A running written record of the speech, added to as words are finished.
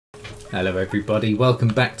Hello everybody, welcome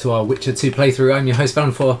back to our Witcher 2 playthrough. I'm your host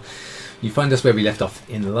Valenfor. You find us where we left off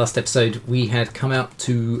in the last episode. We had come out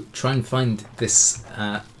to try and find this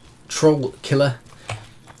troll killer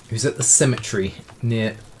who's at the cemetery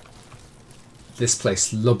near this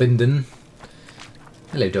place, Lobinden.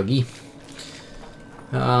 Hello doggy.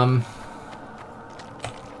 So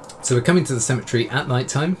we're coming to the cemetery at night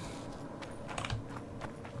time.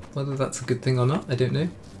 Whether that's a good thing or not, I don't know.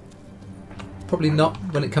 Probably not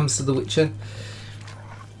when it comes to The Witcher.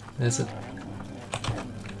 There's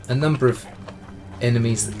a number of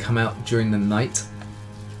enemies that come out during the night,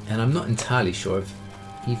 and I'm not entirely sure of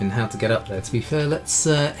even how to get up there. To be fair, let's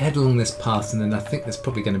head along this path, and then I think there's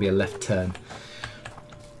probably going to be a left turn.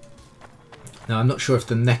 Now I'm not sure if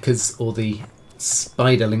the neckers or the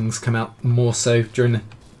spiderlings come out more so during the,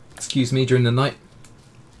 during the night.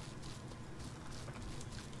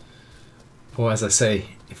 Or as I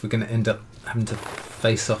say, if we're going to end up having to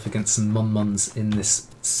face off against some mon-mons in this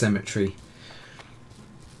cemetery.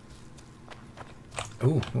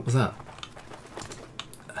 Oh, what was that?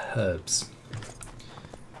 Herbs.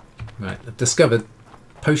 Right, I've discovered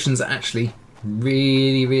potions actually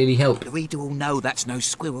really help. We do all know that's no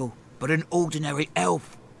squirrel, but an ordinary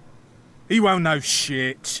elf. He won't know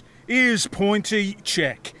shit. Ears pointy,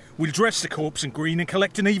 check. We'll dress the corpse in green and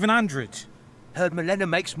collect an even 100. Heard Milena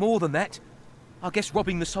makes more than that. I guess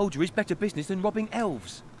robbing the soldier is better business than robbing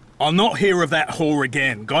elves. I'll not hear of that whore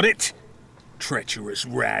again, got it? Treacherous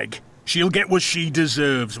rag. She'll get what she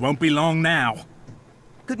deserves, won't be long now.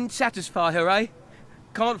 Couldn't satisfy her, eh?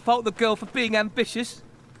 Can't fault the girl for being ambitious.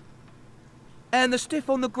 And the stiff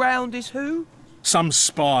on the ground is who? Some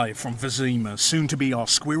spy from Vizima, soon to be our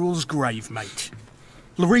squirrel's grave mate.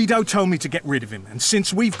 Laredo told me to get rid of him, and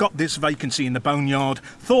since we've got this vacancy in the boneyard,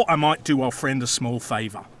 thought I might do our friend a small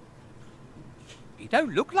favour. He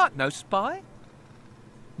don't look like no spy.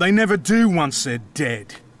 They never do once they're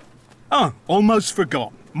dead. Oh, almost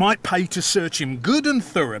forgot. Might pay to search him good and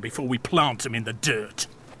thorough before we plant him in the dirt.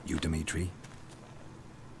 You, Dimitri?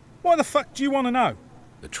 Why the fuck do you want to know?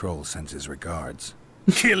 The troll sends his regards.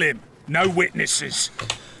 Kill him. No witnesses.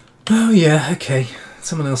 Oh yeah, okay.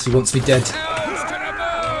 Someone else who wants me dead.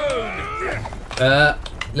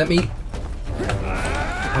 Let me...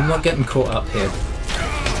 I'm not getting caught up here.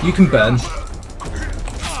 You can burn.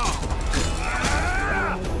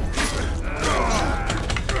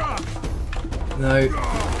 No.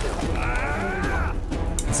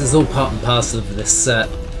 This is all part and parcel of this, the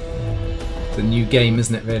new game,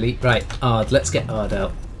 isn't it, really? Right, Ard. Let's get Ard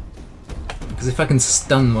out. Because if I can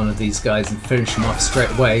stun one of these guys and finish them off straight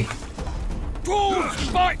away... Ghouls,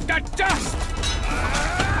 bite the dust!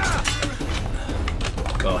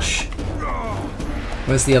 Gosh.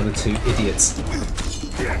 Where's the other two idiots?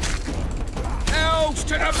 Elves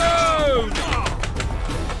to the moon!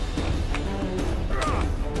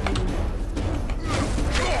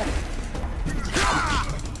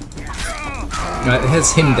 Right,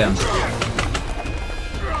 here's him down.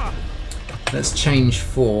 Let's change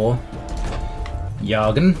for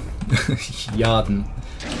Jargon. Yarden.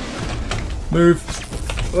 Move.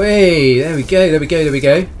 Way, there we go, there we go, there we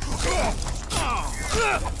go.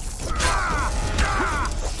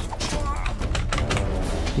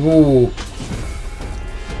 Ooh.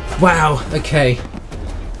 Wow, okay.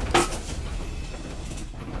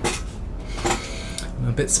 I'm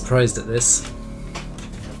a bit surprised at this.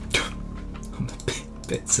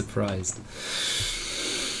 Bit surprised.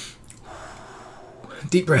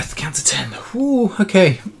 Deep breath, count to 10. Ooh,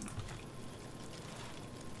 okay.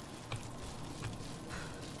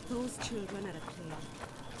 Those children are clear.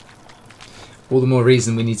 All the more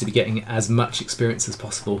reason we need to be getting as much experience as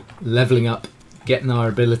possible, leveling up, getting our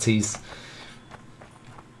abilities.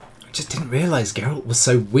 I just didn't realise Geralt was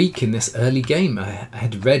so weak in this early game. I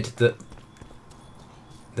had read that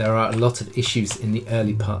there are a lot of issues in the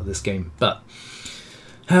early part of this game, but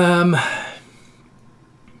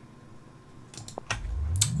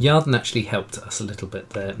Yarden actually helped us a little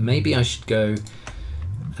bit there. Maybe I should go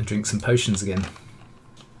and drink some potions again.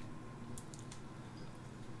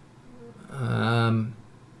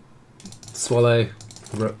 Swallow,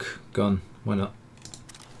 Rook, gone. Why not?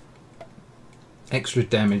 Extra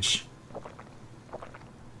damage.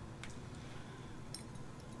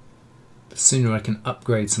 The sooner I can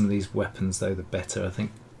upgrade some of these weapons though, the better, I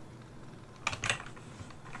think.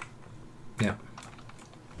 Yeah.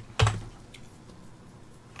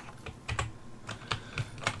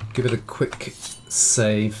 Give it a quick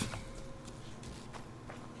save.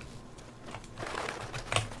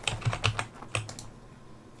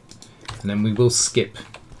 And then we will skip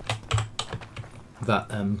that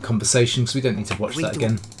conversation because we don't need to watch that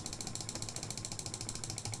again.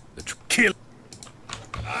 Kill.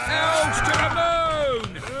 Elves to the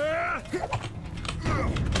moon!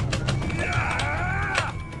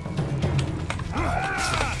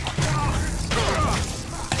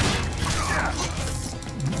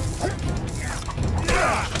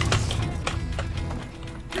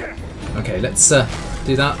 Okay, let's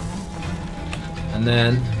do that. And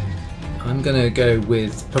then I'm gonna go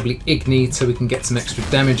with probably Igni so we can get some extra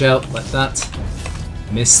damage out like that.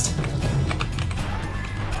 Missed.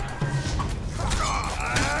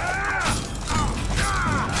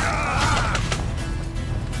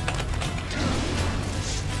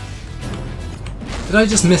 Did I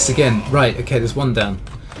just miss again? Right, okay, there's one down.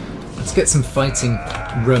 Let's get some fighting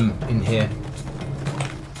room in here.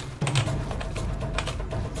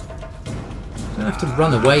 Don't have to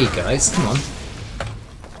run away, guys. Come on.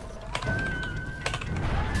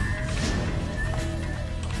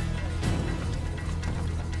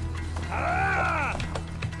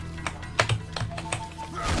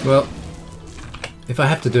 Well, if I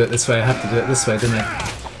have to do it this way, I have to do it this way, don't I?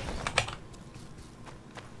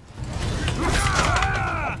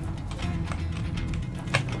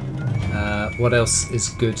 What else is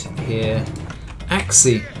good here?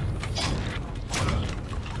 Axie!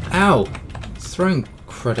 Ow! Throwing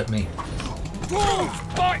crud at me. Ghouls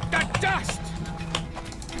bite the dust!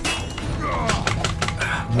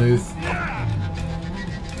 Move.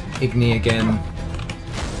 Igni again.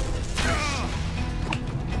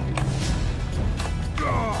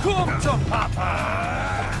 Come to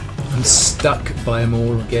Papa! I'm stuck by them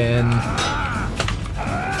all again.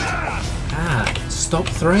 Ah! Stop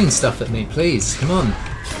throwing stuff at me, please. Come on.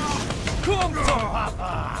 Come to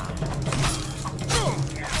Papa!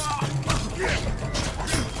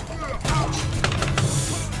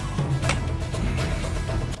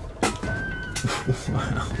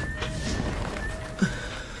 Wow.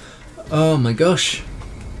 Oh my gosh.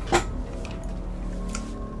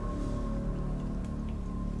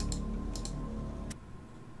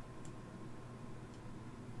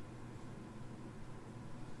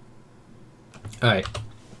 Alright.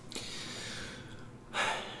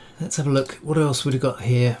 Let's have a look. What else would have got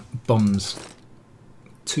here? Bombs.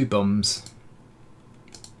 2 bombs.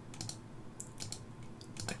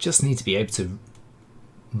 I just need to be able to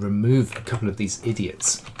remove a couple of these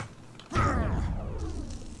idiots. Alright,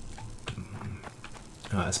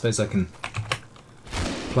 I suppose I can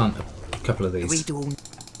plant a couple of these.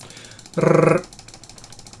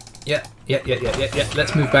 Yeah.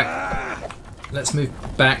 Let's move back. Let's move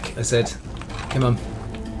back, I said. Come on.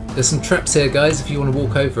 There's some traps here, guys, if you want to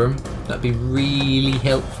walk over them. That'd be really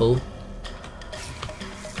helpful.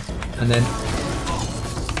 And then...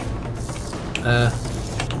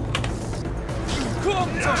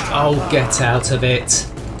 oh, get out of it.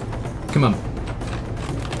 Come on.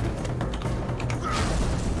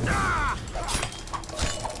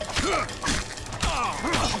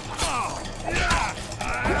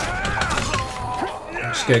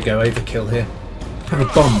 I'm just going to go overkill here. Have a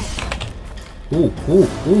bomb. Ooh.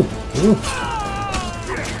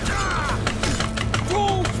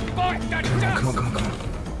 Come on.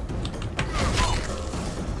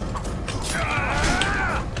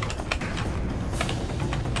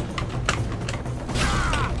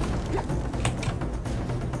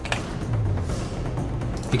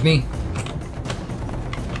 Igni.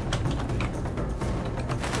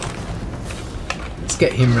 Let's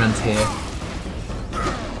get him round here.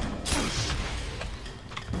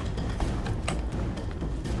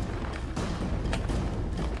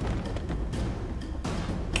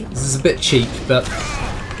 This is a bit cheap, but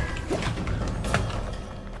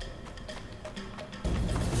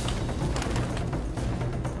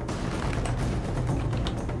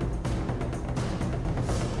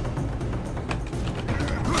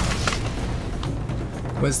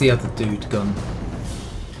where's the other dude gone?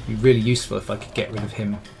 It'd be really useful if I could get rid of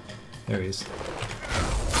him. There he is.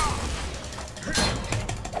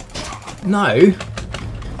 No!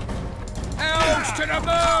 Elves to the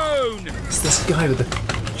moon! It's this guy with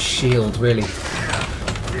the shield, really.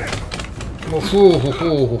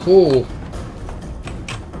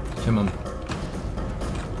 Come on.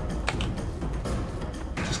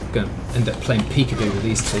 Just gonna end up playing peekaboo with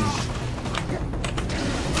these two.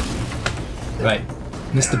 Right.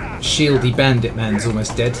 Mr. Shieldy Bandit Man's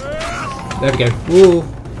almost dead. There we go. Woo!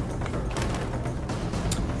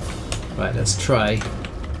 Right, let's try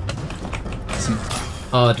some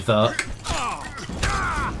aardvark.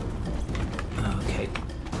 Okay.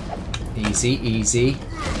 Easy. Easy.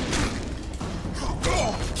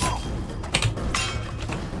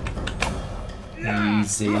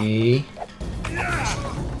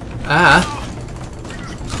 Ah!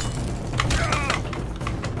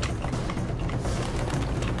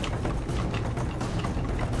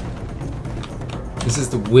 This is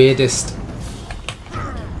the weirdest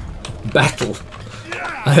battle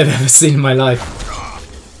I have ever seen in my life.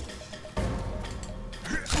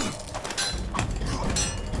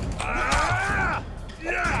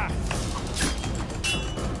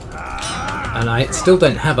 And I still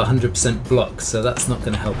don't have 100% block, so that's not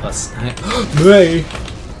going to help us. Ray!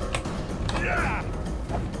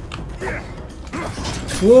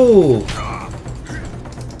 Whoa!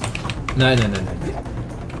 No.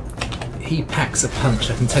 He packs a punch,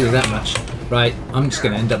 I can tell you that much. Right, I'm just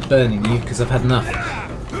going to end up burning you because I've had enough.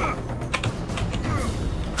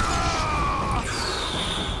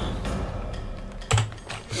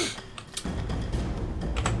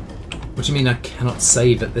 What do you mean I cannot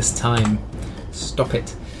save at this time? Stop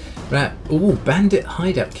it. Right. Ooh, bandit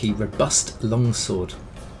hideout key, robust longsword.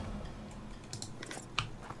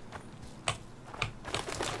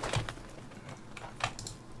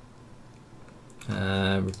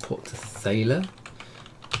 Report to Thaler.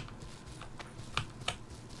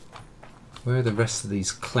 Where are the rest of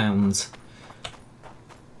these clowns?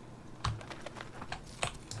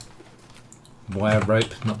 Wire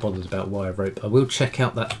rope. Not bothered about wire rope. I will check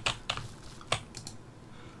out that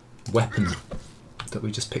weapon that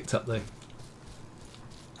we just picked up though.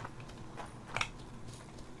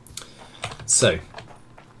 So,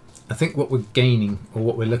 I think what we're gaining, or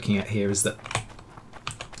what we're looking at here, is that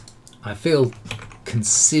I feel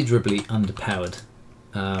considerably underpowered.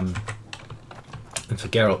 And for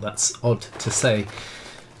Geralt, that's odd to say.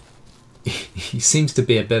 He seems to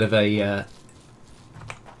be a bit of a...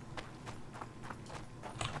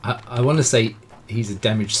 I want to say he's a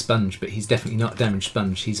damaged sponge, but he's definitely not a damaged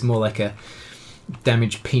sponge. He's more like a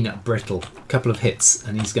damaged peanut brittle. A couple of hits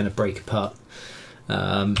and he's going to break apart.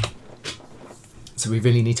 So we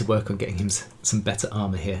really need to work on getting him some better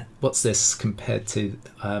armour here. What's this compared to...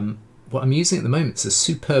 what I'm using at the moment is a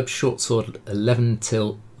superb short sword, 11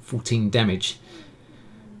 till 14 damage.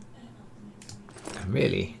 And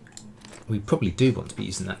really, we probably do want to be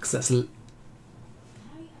using that because that's...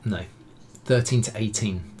 No. 13 to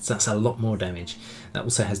 18, so that's a lot more damage. That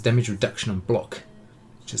also has damage reduction on block,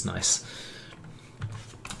 which is nice.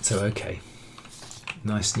 So okay,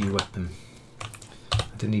 nice new weapon. I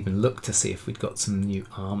didn't even look to see if we'd got some new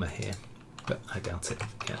armour here, but I doubt it.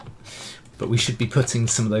 Yeah, but we should be putting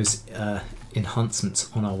some of those enhancements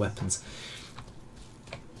on our weapons.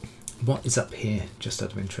 What is up here, just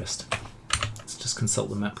out of interest? Let's just consult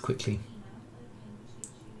the map quickly.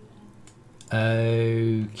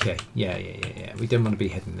 Okay, yeah. We don't want to be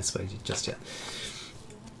heading this way just yet.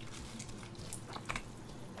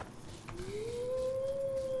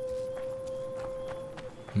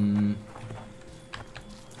 I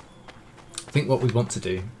think what we want to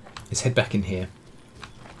do is head back in here.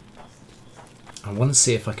 I want to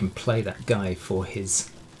see if I can play that guy for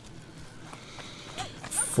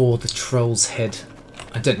the troll's head.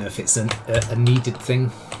 I don't know if it's a needed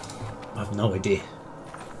thing. I have no idea.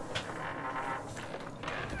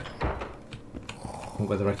 Or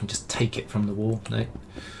whether I can just take it from the wall. No.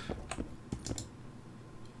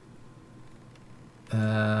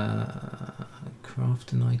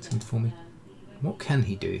 Craft an item for me. What can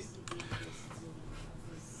he do?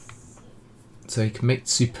 So he can make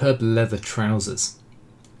superb leather trousers.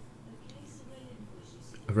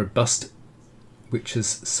 A robust witch's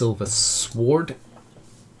silver sword.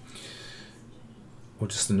 Or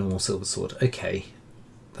just a normal silver sword. Okay.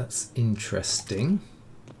 That's interesting.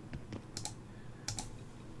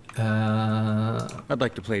 I'd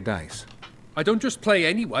like to play dice. I don't just play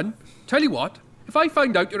anyone. Tell you what, if I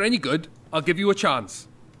find out you're any good, I'll give you a chance.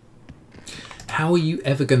 How are you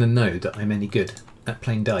ever going to know that I'm any good at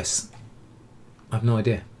playing dice? I've no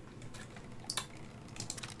idea.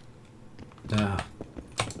 I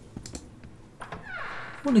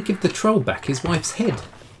want to give the troll back his wife's head.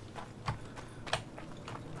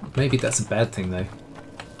 Maybe that's a bad thing though.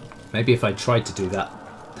 Maybe if I tried to do that,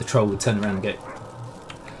 the troll would turn around and go,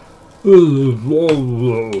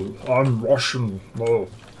 I'm Russian.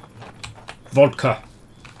 Vodka.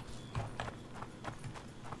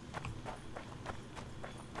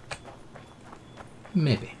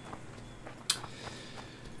 Maybe.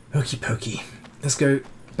 Okie pokey. Let's go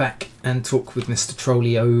back and talk with Mr.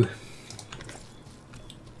 Trollio.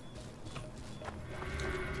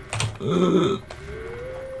 What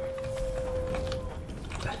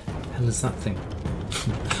the hell is that thing?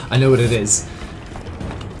 I know what it is.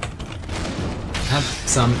 Have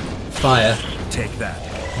some fire. Take that.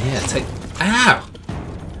 Yeah, take... Ow!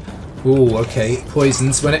 Ooh, okay.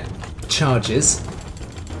 Poisons when it charges.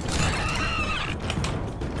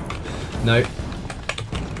 No.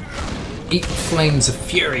 Eat flames of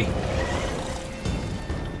fury.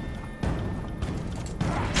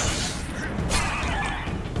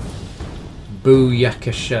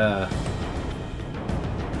 Booyakasha.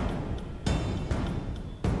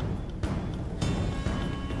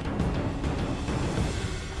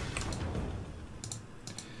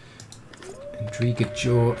 Andriga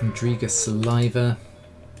jaw, Andriga saliva.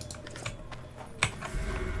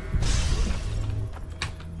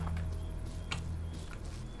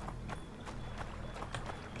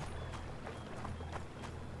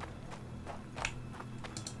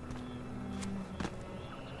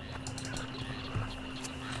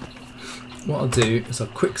 What I'll do is I'll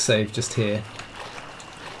quick save just here.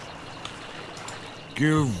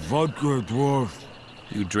 Give vodka, dwarf.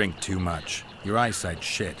 You drink too much. Your eyesight's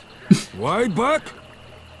shit. Wide back?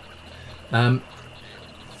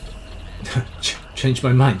 Change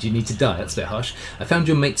my mind. You need to die. That's a bit harsh. I found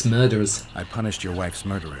your mate's murderers. I punished your wife's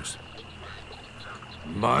murderers.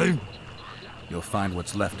 Mine? You'll find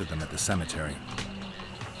what's left of them at the cemetery.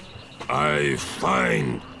 I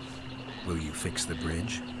find Will you fix the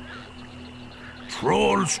bridge?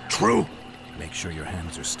 trolls true. Make sure your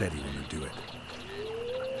hands are steady when you do it.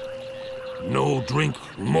 No drink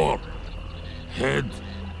more. Head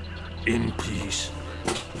in peace.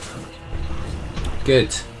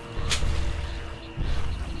 Good.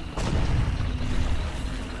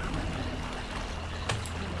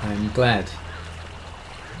 I'm glad.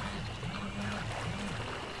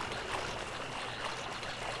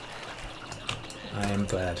 I am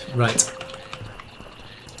glad. Right.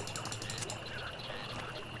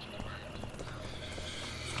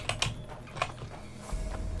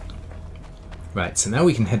 Right, so now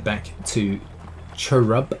we can head back to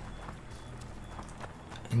Cherub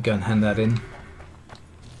and go and hand that in.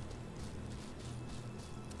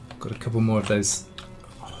 Got a couple more of those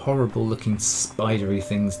horrible looking spidery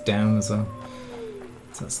things down as well.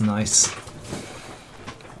 So that's nice.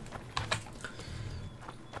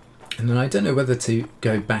 And then I don't know whether to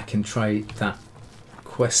go back and try that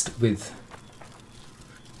quest with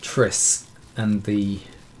Triss and the...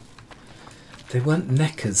 They weren't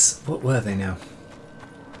Neckers. What were they now?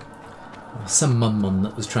 Oh, some Munmon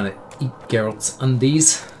that was trying to eat Geralt's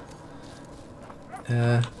undies.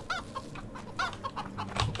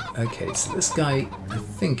 Okay, so this guy, I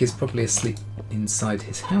think, is probably asleep inside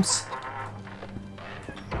his house.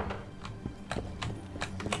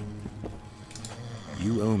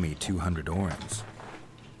 You owe me 200 orens.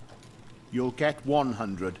 You'll get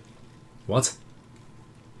 100. What?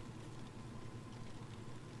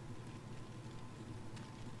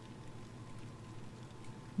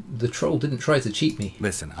 The troll didn't try to cheat me.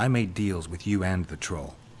 Listen, I made deals with you and the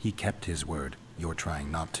troll. He kept his word. You're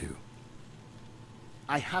trying not to.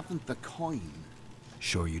 I haven't the coin.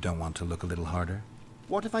 Sure you don't want to look a little harder?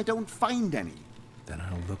 What if I don't find any? Then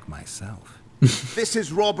I'll look myself. This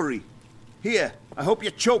is robbery. Here, I hope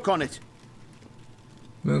you choke on it.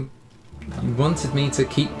 Well, you wanted me to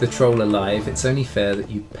keep the troll alive. It's only fair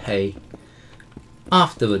that you pay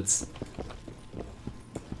afterwards.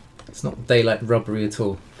 It's not daylight robbery at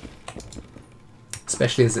all.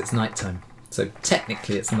 Especially as it's nighttime. So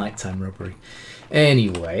technically it's nighttime robbery.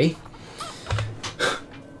 Anyway.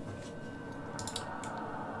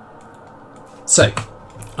 So,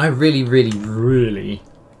 I really, really, really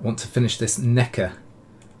want to finish this Necker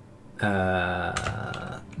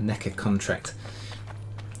contract.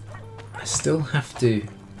 I still have to...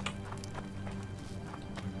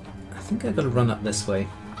 I think I've got to run up this way.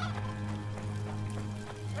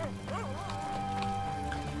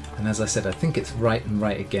 And as I said, I think it's right and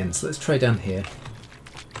right again. So let's try down here.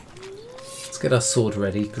 Let's get our sword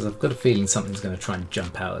ready, because I've got a feeling something's going to try and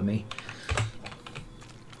jump out at me.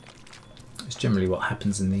 It's generally what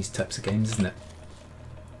happens in these types of games, isn't it?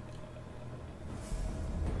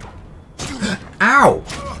 Ow!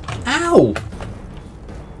 Ow!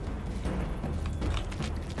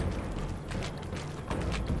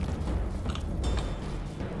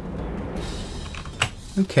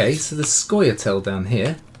 Okay, so there's Scoia'tael down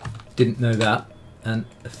here. Didn't know that. And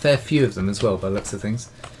a fair few of them as well, by the looks of things.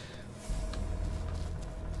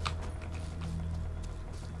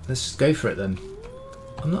 Let's just go for it then.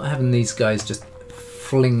 I'm not having these guys just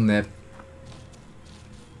fling their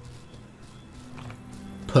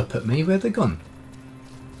pup at me. Where they gone?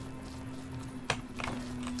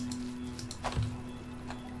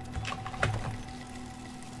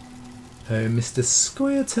 Oh, Mr.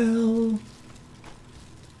 Scoia'tael,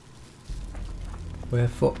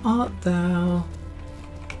 wherefore art thou?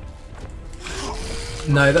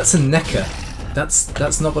 No, that's a Necker.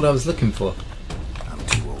 That's not what I was looking for. I'm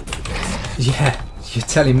too old for this. Yeah, you're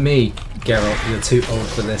telling me, Geralt, you're too old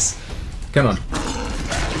for this. Come on.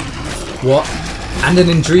 What? And an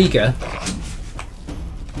Indriga?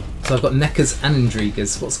 So I've got Neckers and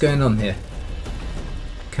Indrigas. What's going on here?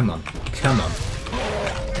 Come on. Come on.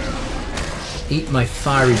 Eat my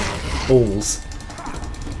fiery balls.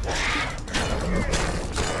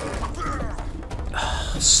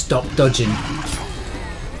 Stop dodging.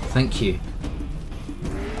 Thank you.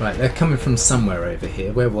 Right, they're coming from somewhere over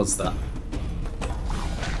here. Where was that?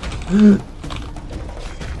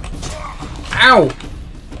 Ow!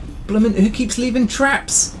 Bloomin', who keeps leaving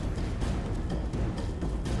traps?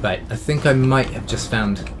 Right, I think I might have just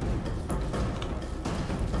found...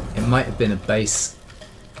 It might have been a base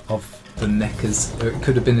of the Neckers, or it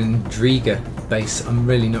could have been an Indriga base. I'm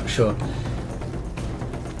really not sure.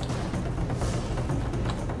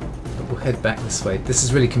 But we'll head back this way. This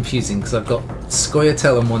is really confusing because I've got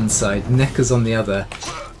Scoia'tael on one side, Neckers on the other.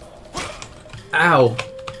 Ow!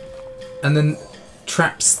 And then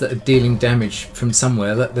traps that are dealing damage from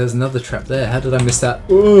somewhere. Look, there's another trap there. How did I miss that?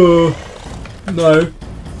 Oh no!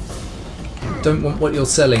 Don't want what you're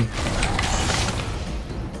selling.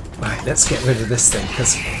 Right, let's get rid of this thing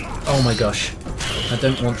because, oh my gosh, I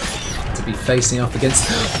don't want to be facing up against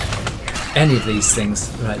any of these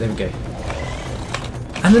things. Right, there we go.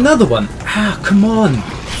 And another one. Ah, come on,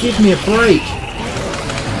 give me a break.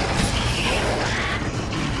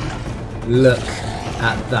 Look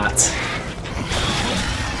at that.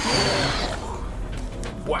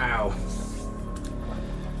 Wow.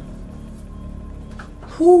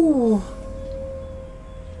 Whew.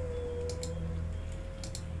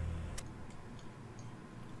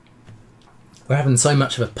 We're having so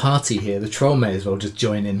much of a party here, the troll may as well just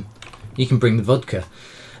join in. You can bring the vodka.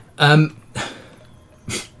 Right.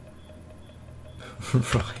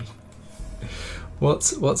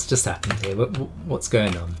 What's just happened here? What's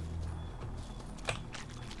going on?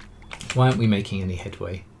 Why aren't we making any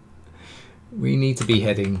headway? We need to be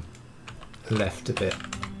heading left a bit.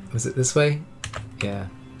 Was it this way? Yeah.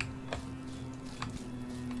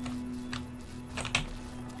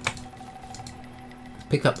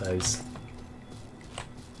 Pick up those.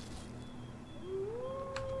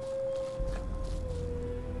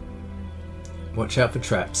 Watch out for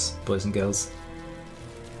traps, boys and girls.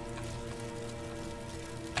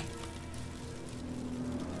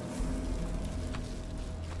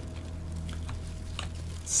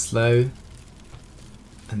 Slow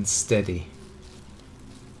and steady.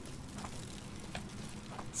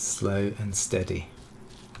 Slow and steady.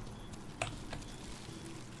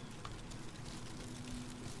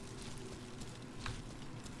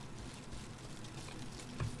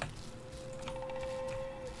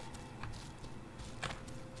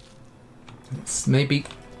 Let's maybe...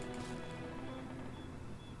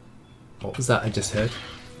 What was that I just heard?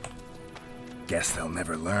 Guess they'll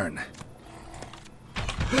never learn.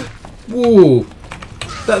 Whoa!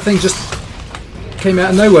 That thing just came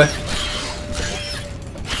out of nowhere.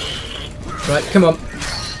 Right, come on.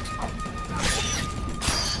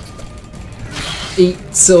 Eat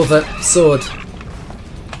silver sword.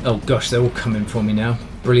 Oh gosh, they're all coming for me now.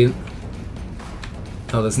 Brilliant.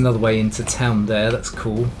 Oh, there's another way into town there. That's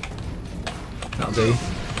cool. That'll do.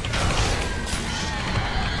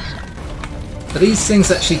 Are these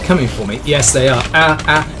things actually coming for me? Yes, they are. Ah,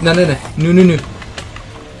 ah. No, no, no. No, no, no.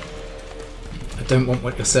 I don't want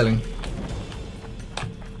what you're selling.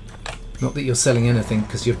 Not that you're selling anything,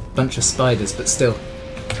 because you're a bunch of spiders, but still.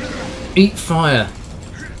 Eat fire.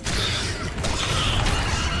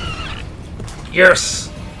 Yes!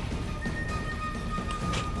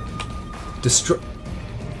 Destroy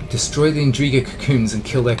the Indriga cocoons and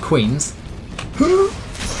kill their queens.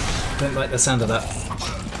 Don't like the sound of that.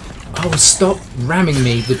 Oh, stop ramming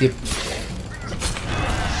me with your...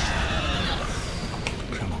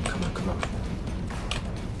 Come on, come on, come on.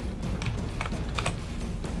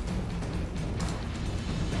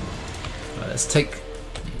 Right, let's take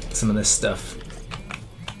some of this stuff,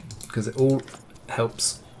 because it all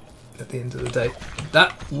helps at the end of the day.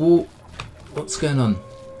 That wall... What's going on?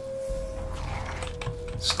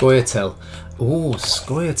 Scoia'tael. Oh,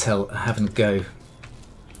 Scoia'tael are having a go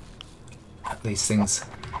at these things.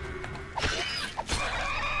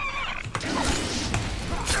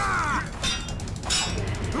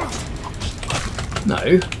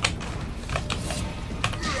 No.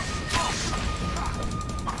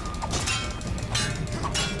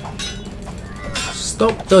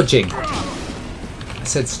 Stop dodging. I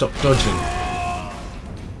said stop dodging.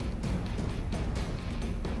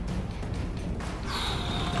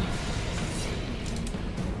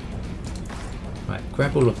 Right,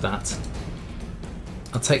 grab all of that.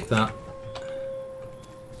 I'll take that.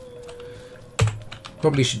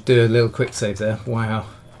 Probably should do a little quick save there. Wow.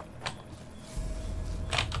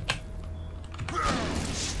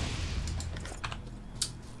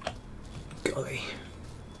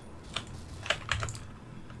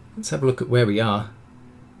 Let's have a look at where we are.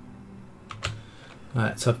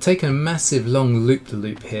 Alright, so I've taken a massive long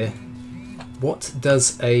loop-de-loop here. What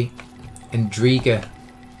does a Endriga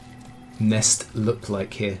nest look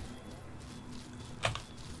like here?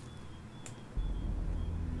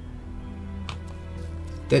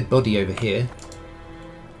 Dead body over here.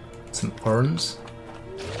 Some orans.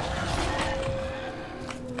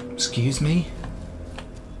 Excuse me?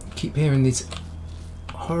 Keep hearing these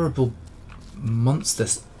horrible monster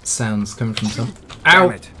sounds coming from some... Ow!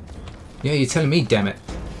 Damn it. Yeah, you're telling me, damn it.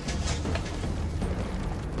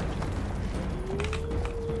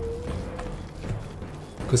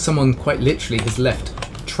 Because someone quite literally has left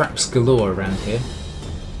traps galore around here.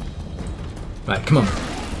 Right, come on.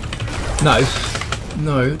 No.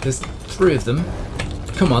 No, there's 3 of them.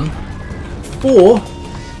 Come on. 4?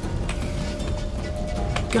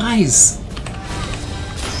 Guys!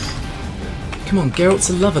 Come on, Geralt's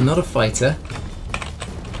a lover, not a fighter.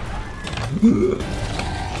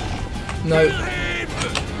 No.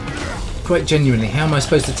 Quite genuinely, how am I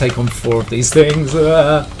supposed to take on 4 of these things?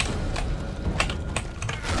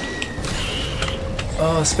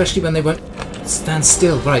 Oh, especially when they won't stand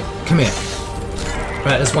still. Right, come here.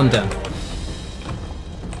 Right, there's 1 down.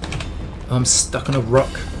 I'm stuck on a rock.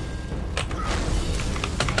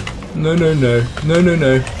 No, no, no. No, no,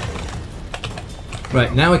 no.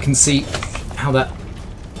 Right, now I can see how that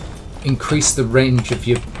increased the range of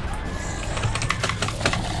your...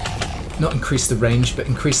 Not increase the range, but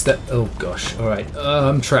increase the... Oh gosh, alright.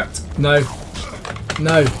 I'm trapped. No.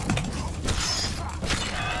 No.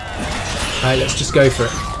 Alright, let's just go for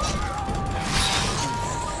it.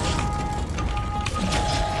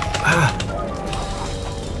 Ah!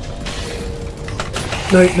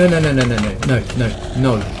 No, no, no, no, no, no, no, no, no,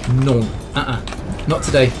 no, no. Not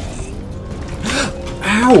today.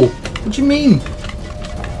 Ow! What do you mean?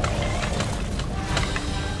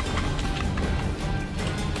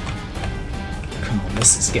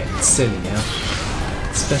 This is getting silly now.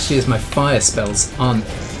 Especially as my fire spells aren't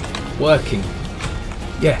working.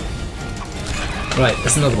 Yeah. Right,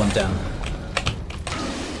 there's another one down.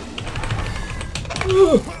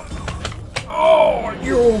 Oh,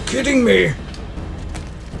 you're kidding me!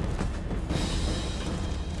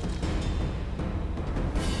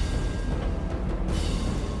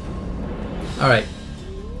 Alright.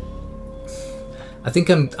 I think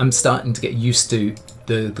I'm starting to get used to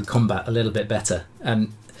the combat a little bit better,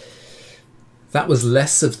 and that was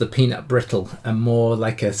less of the peanut brittle and more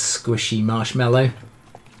like a squishy marshmallow.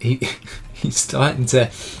 He's starting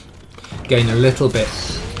to gain a little bit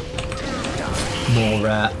more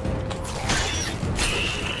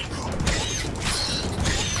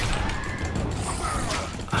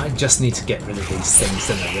I just need to get rid of these things,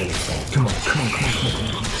 don't I, really? Come on, come on, come on, come on,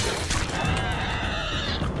 come on.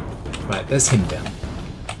 Right, there's him down.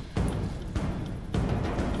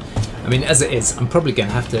 I mean, as it is, I'm probably going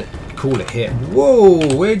to have to call it here.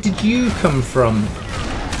 Whoa, where did you come from?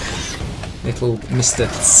 Little Mr.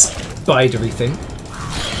 Spidery thing.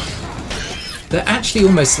 They're actually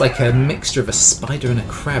almost like a mixture of a spider and a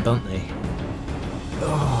crab, aren't they?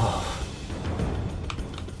 Oh.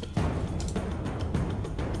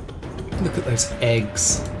 Look at those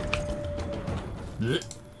eggs.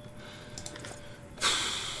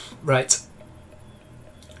 Right.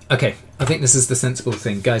 Okay, I think this is the sensible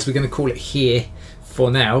thing. Guys, we're going to call it here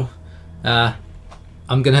for now.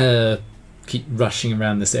 I'm going to keep rushing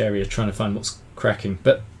around this area trying to find what's cracking.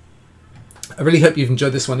 But I really hope you've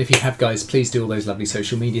enjoyed this one. If you have, guys, please do all those lovely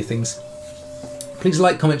social media things. Please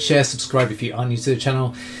like, comment, share, subscribe if you are new to the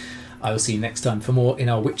channel. I will see you next time for more in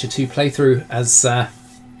our Witcher 2 playthrough as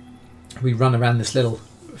we run around this little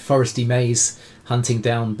foresty maze, hunting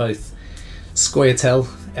down both Scoia'tael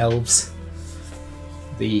elves,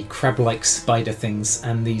 the crab-like spider things,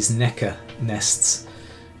 and these Necker nests.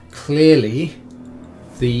 Clearly,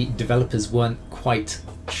 the developers weren't quite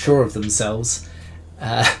sure of themselves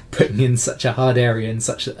putting in such a hard area in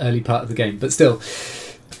such an early part of the game, but still,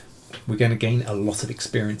 we're going to gain a lot of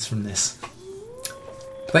experience from this.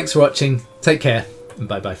 Thanks for watching, take care, and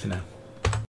bye-bye for now.